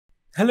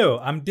Hello,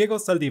 I'm Diego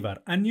Saldivar,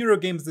 a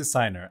neurogames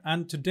designer,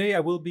 and today I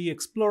will be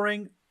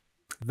exploring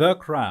the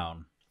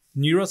Crown.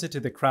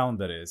 Neurosity the Crown,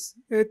 that is.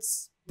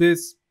 It's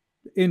this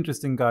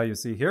interesting guy you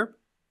see here.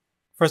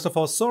 First of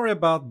all, sorry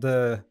about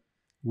the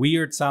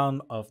weird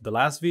sound of the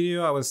last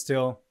video. I was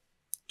still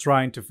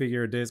trying to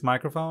figure this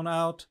microphone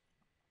out.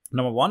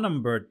 Number one.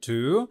 Number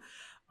two,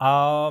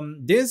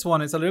 this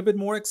one is a little bit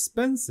more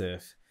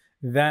expensive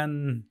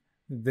than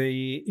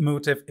the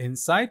Emotive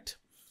Insight.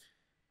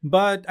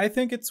 But I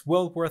think it's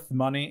well worth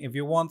money if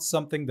you want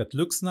something that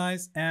looks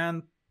nice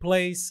and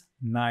plays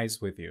nice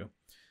with you.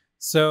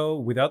 So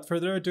without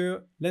further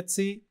ado, let's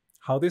see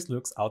how this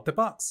looks out the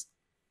box.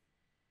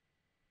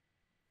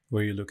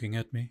 Were you looking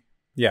at me?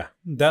 Yeah,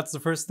 that's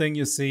the first thing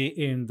you see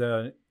in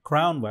the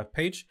Crown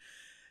webpage.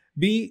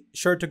 Be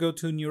sure to go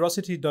to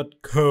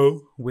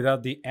neurosity.co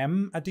without the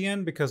M at the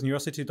end, because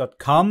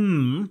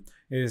neurosity.com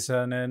is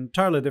an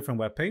entirely different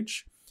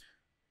webpage.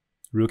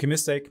 Rookie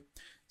mistake.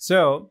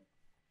 So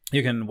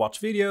you can watch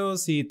videos,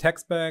 see tech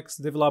specs,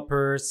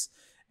 developers,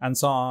 and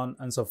so on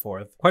and so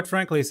forth. Quite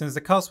frankly, since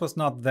the cost was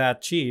not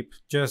that cheap,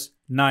 just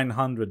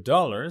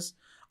 $900,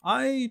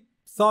 I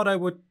thought I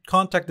would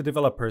contact the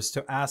developers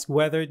to ask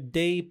whether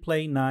they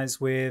play nice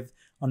with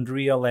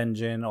Unreal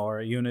Engine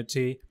or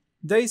Unity.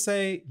 They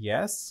say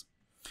yes.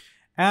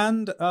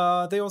 And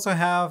they also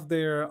have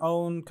their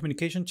own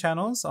communication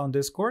channels on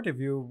Discord if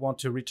you want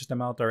to reach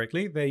them out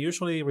directly. They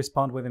usually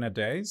respond within a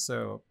day,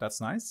 so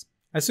that's nice.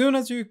 As soon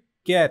as you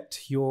get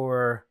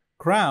your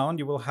Crown,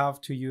 you will have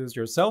to use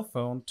your cell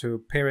phone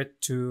to pair it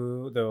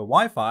to the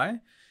Wi-Fi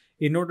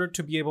in order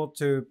to be able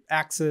to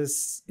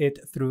access it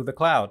through the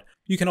cloud.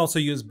 You can also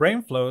use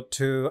BrainFlow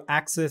to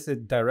access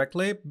it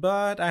directly,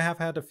 but I have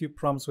had a few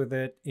problems with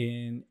it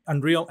in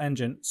Unreal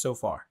Engine so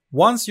far.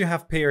 Once you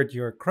have paired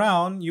your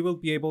Crown, you will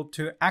be able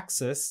to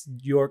access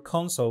your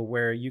console,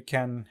 where you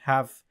can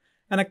have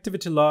an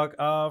activity log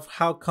of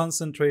how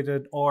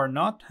concentrated or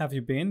not have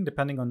you been,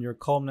 depending on your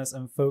calmness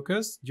and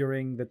focus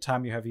during the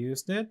time you have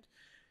used it.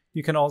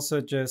 You can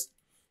also just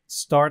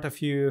start a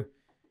few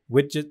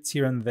widgets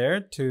here and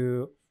there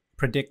to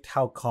predict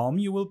how calm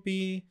you will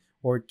be,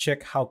 or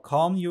check how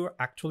calm you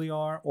actually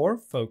are, or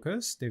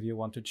focused if you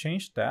want to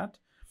change that.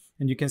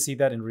 And you can see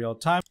that in real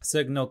time.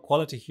 Signal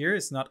quality here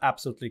is not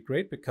absolutely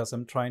great because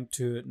I'm trying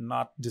to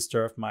not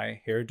disturb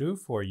my hairdo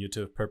for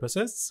YouTube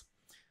purposes.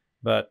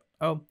 But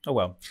oh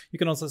well. You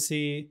can also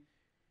see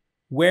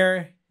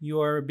where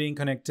you're being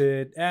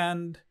connected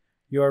and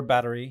your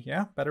battery.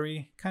 Yeah,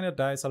 battery kind of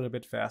dies a little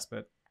bit fast,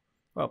 but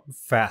well,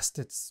 fast.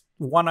 It's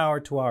 1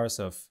 hour, 2 hours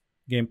of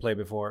gameplay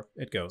before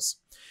it goes.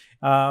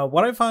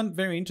 What I found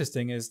very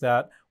interesting is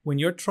that when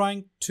you're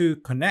trying to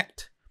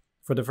connect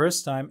for the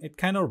first time, it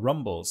kind of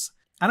rumbles.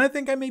 And I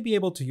think I may be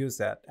able to use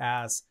that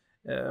as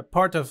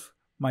part of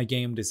my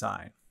game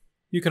design.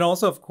 You can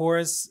also, of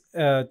course,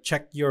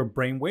 check your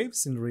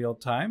brainwaves in real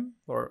time,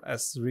 or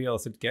as real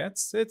as it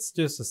gets. It's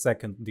just a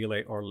second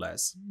delay or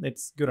less.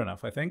 It's good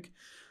enough, I think,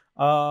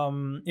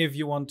 if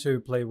you want to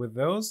play with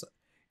those.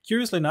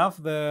 Curiously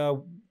enough,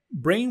 the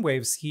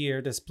brainwaves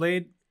here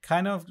displayed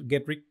kind of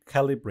get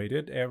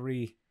recalibrated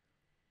every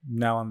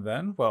now and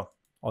then. Well,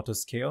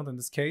 auto-scaled in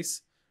this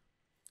case.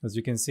 As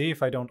you can see,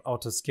 if I don't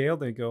auto-scale,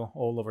 they go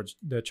all over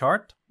the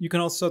chart. You can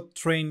also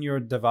train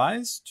your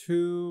device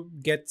to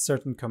get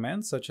certain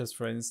commands, such as,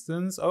 for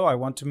instance, oh, I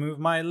want to move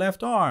my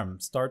left arm,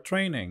 start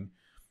training.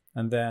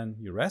 And then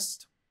you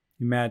rest.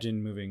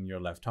 Imagine moving your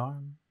left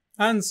arm.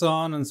 And so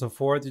on and so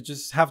forth. You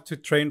just have to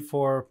train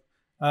for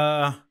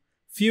a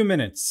few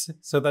minutes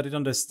so that it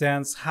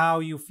understands how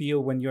you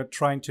feel when you're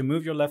trying to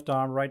move your left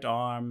arm, right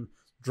arm,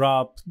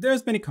 drop.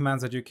 There's many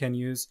commands that you can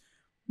use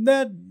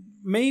that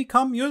may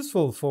come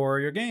useful for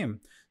your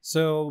game.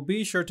 So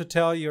be sure to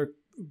tell your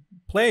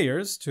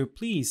players to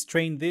please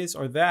train this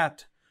or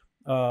that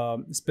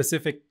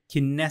specific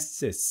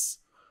kinesis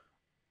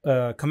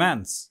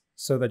commands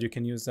so that you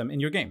can use them in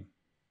your game.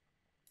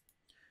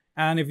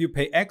 And if you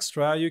pay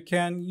extra, you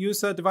can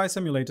use a device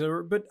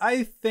emulator, but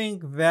I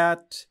think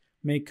that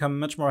may come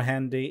much more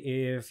handy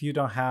if you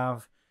don't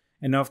have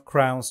enough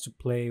crowns to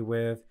play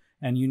with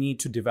and you need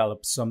to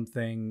develop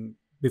something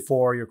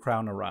before your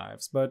Crown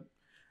arrives. But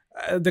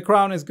the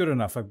Crown is good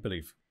enough, I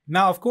believe.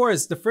 Now, of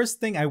course, the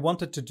first thing I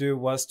wanted to do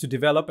was to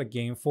develop a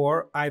game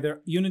for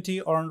either Unity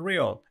or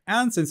Unreal.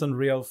 And since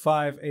Unreal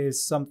 5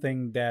 is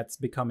something that's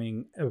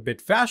becoming a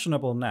bit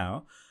fashionable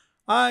now,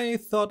 I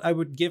thought I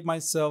would give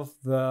myself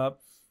the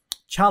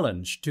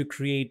challenge to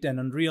create an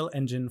Unreal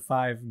Engine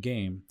 5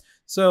 game.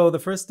 So the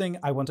first thing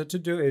I wanted to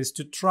do is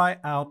to try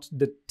out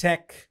the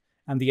tech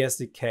and the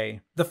SDK.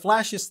 The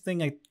flashiest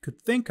thing I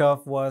could think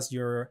of was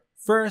your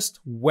first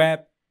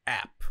web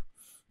app.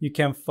 You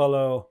can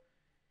follow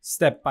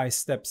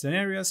step-by-step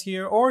scenarios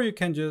here, or you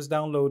can just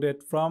download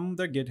it from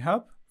their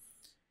GitHub.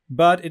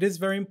 But it is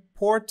very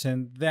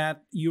important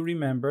that you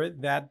remember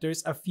that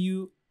there's a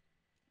few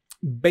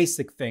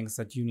basic things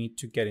that you need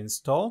to get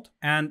installed.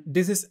 And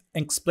this is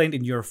explained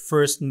in your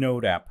first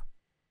Node app.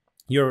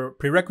 Your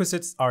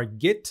prerequisites are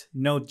Git,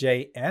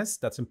 Node.js,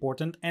 that's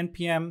important,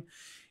 NPM.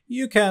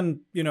 You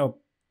can,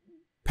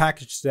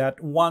 package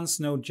that once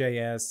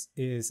Node.js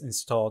is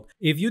installed.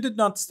 If you did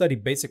not study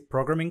basic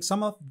programming,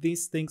 some of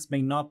these things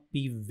may not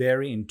be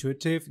very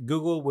intuitive.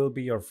 Google will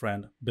be your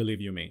friend,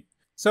 believe you me.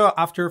 So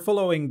after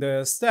following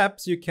the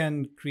steps, you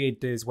can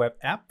create this web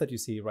app that you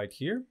see right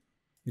here.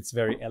 It's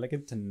very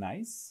elegant and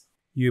nice.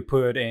 You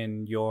put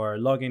in your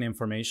login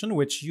information,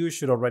 which you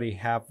should already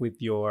have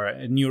with your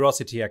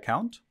Neurosity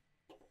account.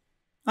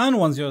 And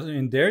once you're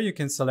in there, you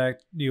can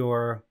select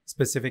your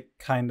specific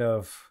kind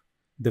of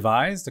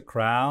device, the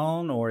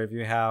Crown, or if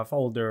you have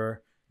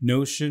older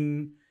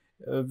Notion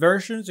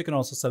versions, you can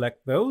also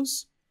select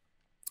those.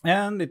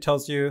 And it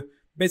tells you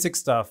basic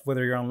stuff,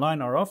 whether you're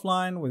online or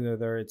offline,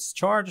 whether it's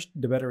charged,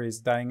 the battery is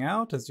dying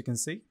out, as you can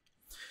see.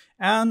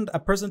 And a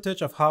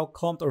percentage of how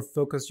calm or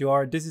focused you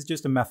are. This is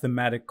just a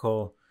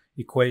mathematical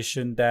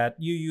equation that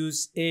you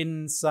use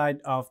inside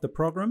of the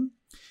program.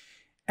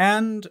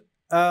 And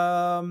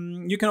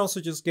you can also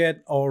just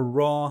get our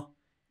raw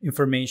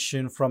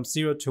information from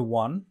 0 to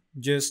 1,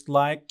 just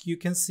like you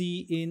can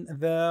see in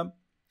the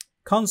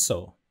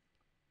console.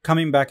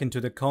 Coming back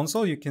into the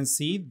console, you can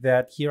see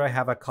that here I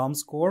have a calm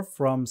score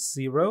from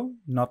 0,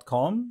 not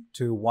calm,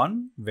 to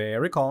 1,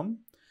 very calm,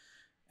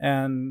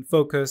 and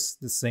focus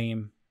the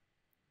same.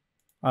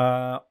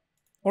 Or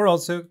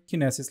also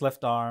kinesis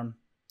left arm,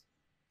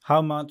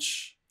 how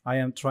much I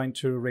am trying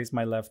to raise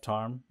my left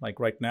arm, like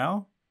right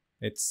now.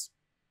 It's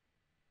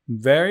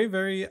very,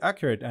 very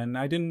accurate, and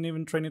I didn't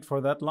even train it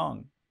for that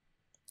long.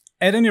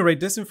 At any rate,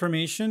 this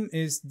information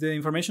is the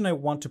information I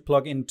want to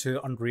plug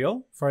into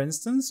Unreal, for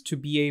instance, to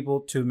be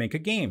able to make a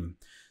game.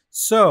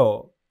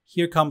 So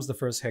here comes the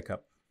first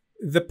hiccup.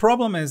 The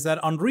problem is that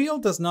Unreal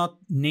does not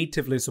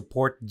natively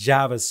support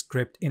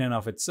JavaScript in and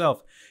of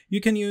itself.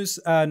 You can use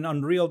an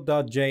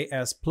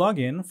Unreal.js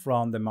plugin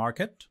from the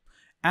market,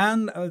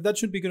 and that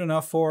should be good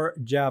enough for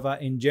Java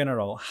in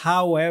general.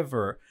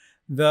 However,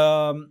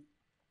 the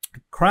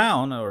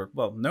Crown, or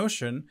well,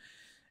 Notion,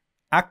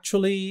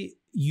 actually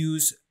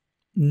use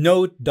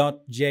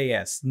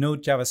Node.js,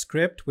 Node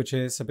JavaScript, which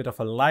is a bit of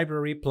a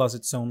library plus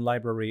its own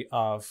library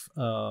of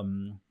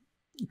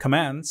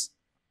commands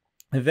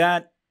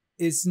that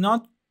is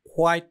not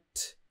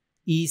quite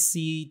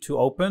easy to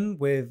open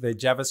with the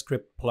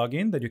JavaScript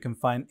plugin that you can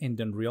find in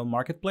the Unreal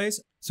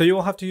Marketplace. So you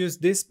will have to use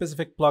this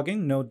specific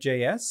plugin,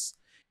 Node.js,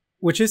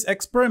 which is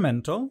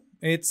experimental.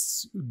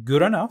 It's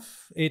good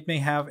enough. It may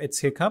have its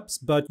hiccups,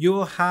 but you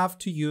will have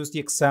to use the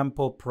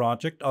example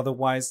project.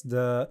 Otherwise,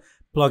 the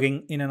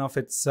plugin in and of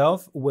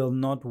itself will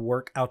not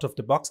work out of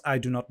the box. I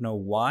do not know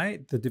why.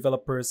 The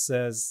developer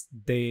says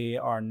they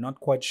are not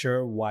quite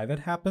sure why that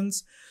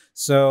happens.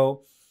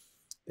 So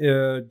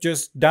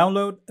just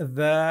download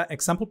the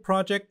example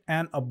project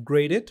and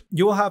upgrade it.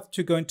 You will have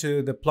to go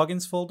into the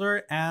plugins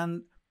folder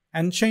and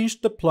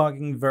change the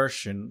plugin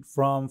version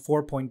from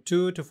 4.2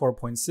 to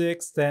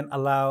 4.6, then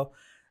allow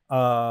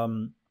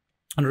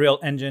Unreal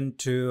Engine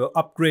to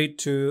upgrade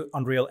to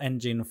Unreal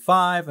Engine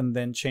 5, and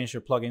then change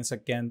your plugins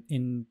again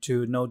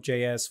into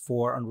Node.js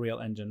for Unreal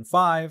Engine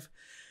 5.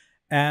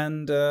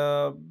 And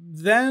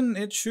then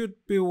it should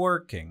be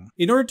working.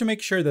 In order to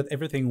make sure that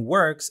everything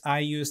works, I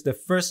use the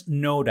first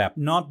Node app,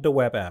 not the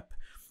web app,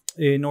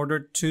 in order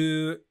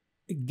to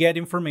get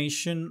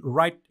information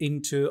right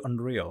into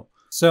Unreal.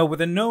 So with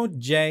the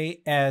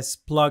Node.js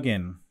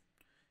plugin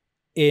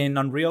in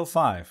Unreal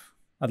 5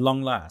 at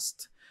long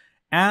last,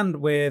 and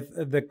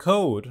with the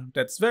code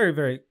that's very,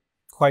 very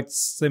quite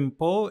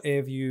simple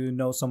if you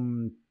know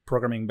some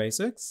programming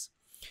basics,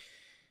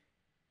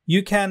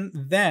 you can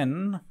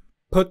then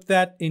put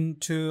that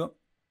into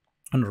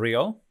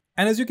Unreal.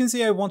 And as you can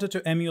see, I wanted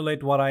to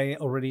emulate what I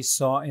already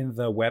saw in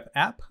the web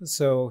app.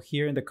 So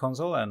here in the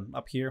console and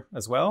up here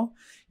as well,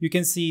 you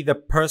can see the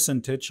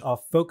percentage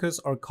of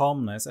focus or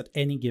calmness at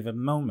any given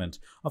moment.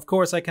 Of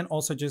course, I can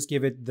also just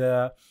give it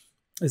the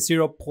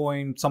 0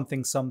 point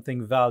something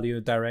something value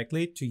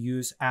directly to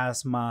use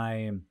as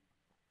my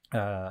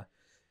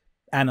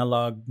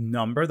analog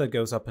number that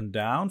goes up and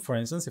down. For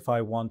instance, if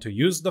I want to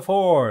use the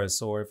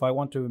force, or if I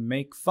want to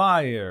make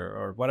fire,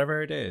 or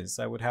whatever it is,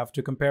 I would have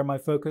to compare my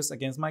focus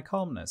against my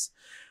calmness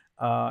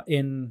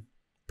in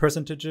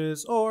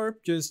percentages, or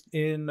just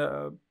in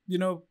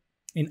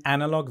in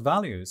analog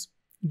values.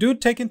 Do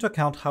take into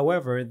account,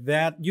 however,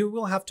 that you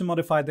will have to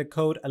modify the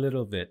code a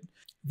little bit.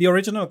 The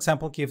original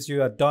example gives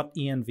you a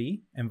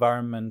 .env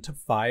environment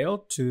file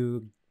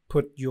to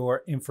put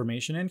your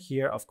information in.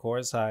 Here, of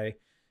course, I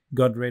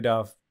got rid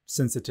of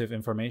sensitive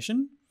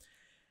information.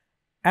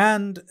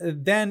 And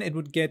then it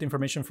would get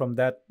information from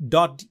that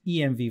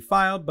 .env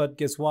file. But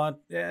guess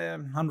what?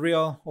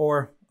 Unreal,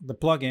 or the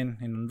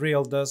plugin in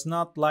Unreal, does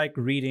not like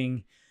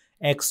reading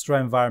extra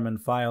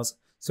environment files.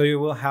 So you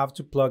will have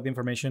to plug the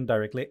information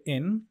directly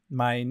in.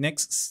 My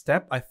next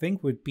step, I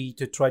think, would be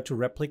to try to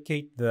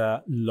replicate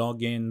the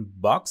login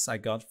box I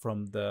got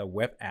from the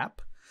web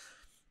app.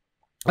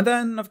 And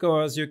then, of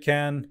course, you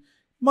can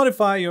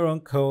modify your own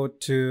code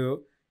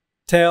to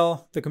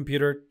tell the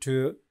computer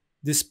to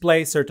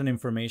display certain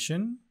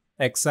information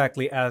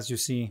exactly as you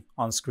see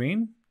on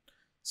screen.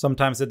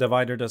 Sometimes the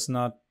divider does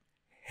not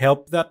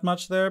help that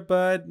much there,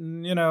 but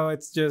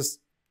it's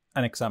just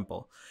an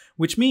example,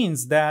 which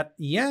means that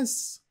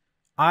yes,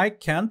 I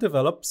can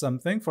develop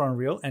something for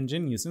Unreal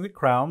Engine using the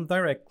Crown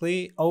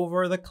directly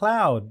over the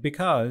cloud,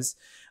 because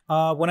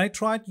when I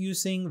tried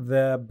using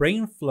the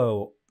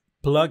BrainFlow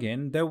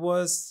plugin, there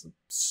was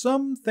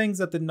some things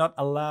that did not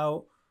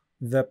allow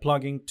the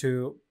plugin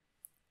to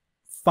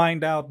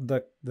find out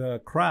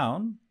the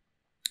Crown.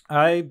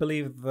 I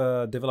believe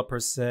the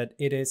developers said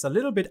it is a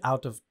little bit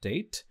out of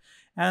date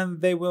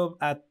and they will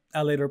at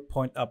a later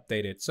point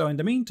update it. So in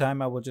the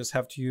meantime, I will just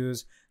have to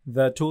use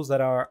the tools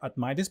that are at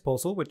my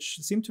disposal, which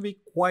seem to be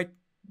quite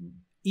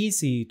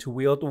easy to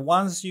wield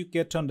once you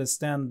get to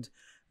understand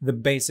the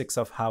basics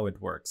of how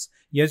it works.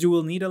 Yes, you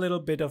will need a little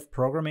bit of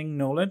programming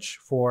knowledge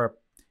for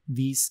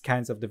these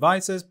kinds of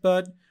devices,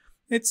 but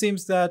it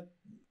seems that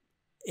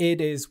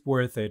it is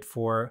worth it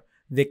for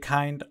the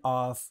kind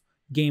of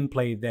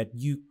gameplay that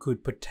you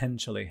could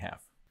potentially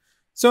have.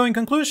 So in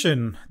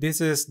conclusion,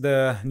 this is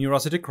the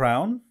Neurosity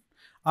Crown.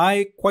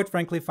 I quite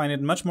frankly find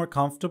it much more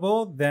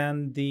comfortable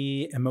than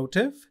the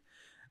Emotive,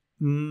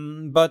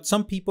 but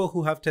some people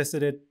who have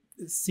tested it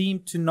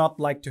seem to not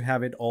like to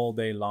have it all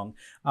day long.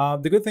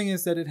 The good thing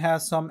is that it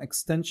has some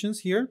extensions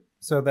here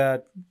so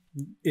that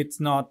it's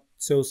not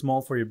so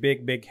small for your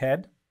big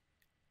head.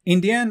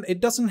 In the end,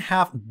 it doesn't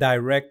have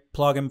direct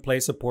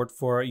plug-and-play support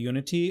for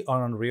Unity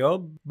or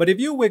Unreal, but if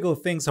you wiggle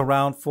things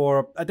around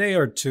for a day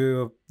or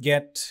two,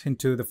 get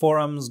into the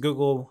forums,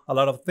 Google a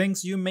lot of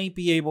things, you may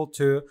be able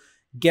to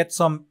get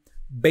some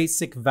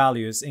basic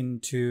values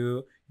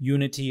into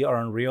Unity or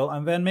Unreal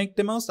and then make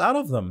the most out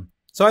of them.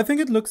 So I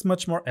think it looks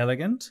much more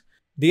elegant.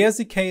 The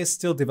SDK is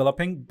still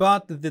developing,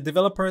 but the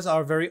developers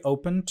are very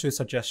open to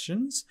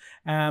suggestions.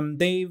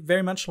 They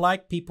very much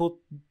like people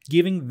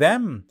giving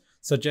them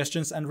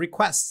suggestions and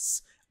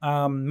requests,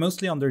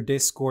 mostly on their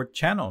Discord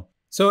channel.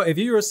 So if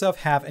you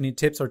yourself have any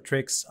tips or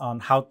tricks on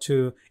how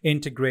to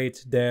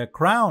integrate the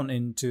Crown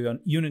into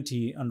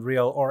Unity,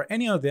 Unreal, or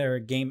any other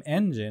game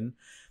engine,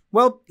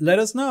 well, let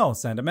us know.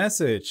 Send a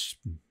message,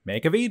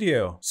 make a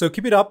video. So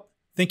keep it up.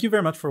 Thank you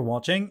very much for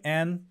watching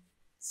and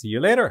see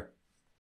you later.